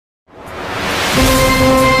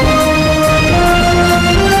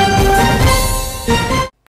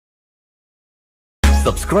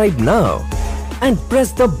Subscribe now and press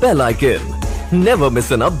the bell icon. Never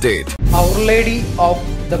miss an update. Our Lady of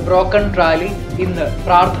the Broken Rally ഇന്ന്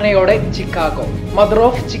പ്രാർത്ഥനയോടെ Chicago. Mother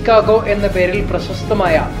of Chicago എന്ന പേരിൽ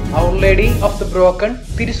പ്രശസ്തമായ അവർ lady of the broken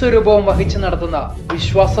തിരുസ്വരൂപവും വഹിച്ച് നടത്തുന്ന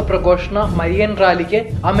വിശ്വാസ പ്രഘോഷണ Marian റാലിക്ക്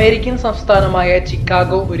അമേരിക്കൻ സംസ്ഥാനമായ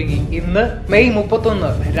ചിക്കാഗോ ഒരുങ്ങി. ഇന്ന് മെയ്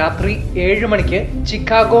 31 രാത്രി 7 മണിക്ക്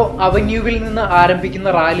ചിക്കാഗോ അവന്യൂവിൽ നിന്ന്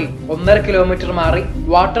ആരംഭിക്കുന്ന റാലി 1.5 കിലോമീറ്റർ മാറി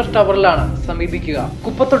വാട്ടർ ടവറിലാണ് സമീപിക്കുക.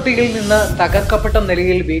 കുപ്പത്തൊട്ടിയിൽ നിന്ന് തകർക്കപ്പെട്ട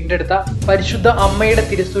നിലയിൽ വീണ്ടെടുത്ത പരിശുദ്ധ അമ്മയുടെ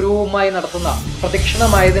തിരുസ്വരൂപവുമായി നടത്തുന്ന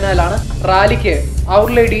പ്രദക്ഷിണമായതിനാലാണ് റാലിക്ക് അവർ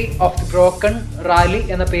lady of the broken rally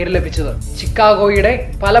എന്ന പേര് ലഭിച്ചത്. ചിക്കാഗോയുടെ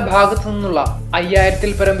പല ഭാഗത്തു നിന്നുള്ള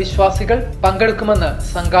 5000-ൽ പരം വിശ്വാസികൾ പങ്കെടുക്കുമെന്ന്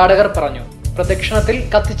സംഘാടകർ പറഞ്ഞു. പ്രദക്ഷിണത്തിൽ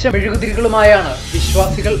കത്തിച്ച മെഴുകുതിരികളുമായാണ്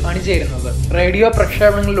വിശ്വാസികൾ അണിചേരുന്നത്. റേഡിയോ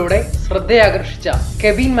പ്രക്ഷേപണങ്ങളിലൂടെ ശ്രദ്ധയാകർഷിച്ച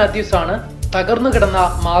കെവിൻ മാത്യൂസ് ആണ് തകർന്നു കിടന്ന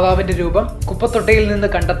മാതാവിന്റെ രൂപം കുപ്പത്തൊട്ടയിൽ നിന്ന്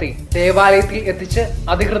കണ്ടെത്തി ദേവാലയത്തിൽ എത്തിച്ച്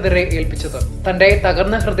അധികൃതരെ ഏൽപ്പിച്ചത്. തന്റെ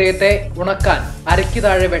തകർന്ന ഹൃദയത്തെ ഉണക്കാൻ അരയ്ക്ക്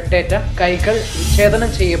താഴെ വെട്ടേറ്റ കൈകൾ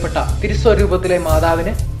വിച്ഛേദനം ചെയ്യപ്പെട്ട തിരുസ്വരൂപത്തിലെ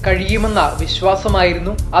മാതാവിന് കഴിയുമെന്ന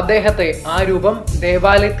വിശ്വാസമായിരുന്നു അദ്ദേഹത്തെ ആ രൂപം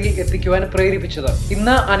ദേവാലയത്തിൽ എത്തിക്കുവാൻ പ്രേരിപ്പിച്ചത്.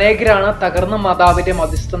 ഇന്ന് അനേകരാണ് തകർന്ന മാതാവിന്റെ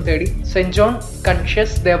മധ്യസ്ഥം തേടി സെന്റ് ജോൺ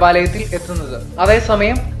കൺഷ്യസ് ദേവാലയത്തിൽ എത്തുന്നത്.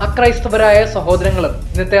 അതേസമയം അക്രൈസ്തവരായ സഹോദരങ്ങളും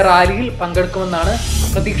ഇന്നത്തെ റാലിയിൽ പങ്കെടുക്കുമെന്നാണ്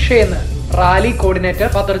പ്രതീക്ഷയെന്ന് റാലി കോർഡിനേറ്റർ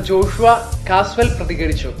ഫാദർ ജോഷുവ കാസ്വെൽ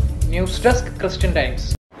പ്രതികരിച്ചു. News desk Christian times.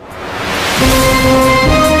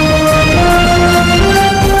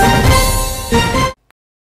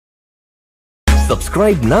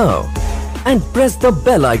 Subscribe now and press the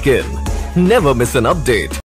bell icon. Never miss an update.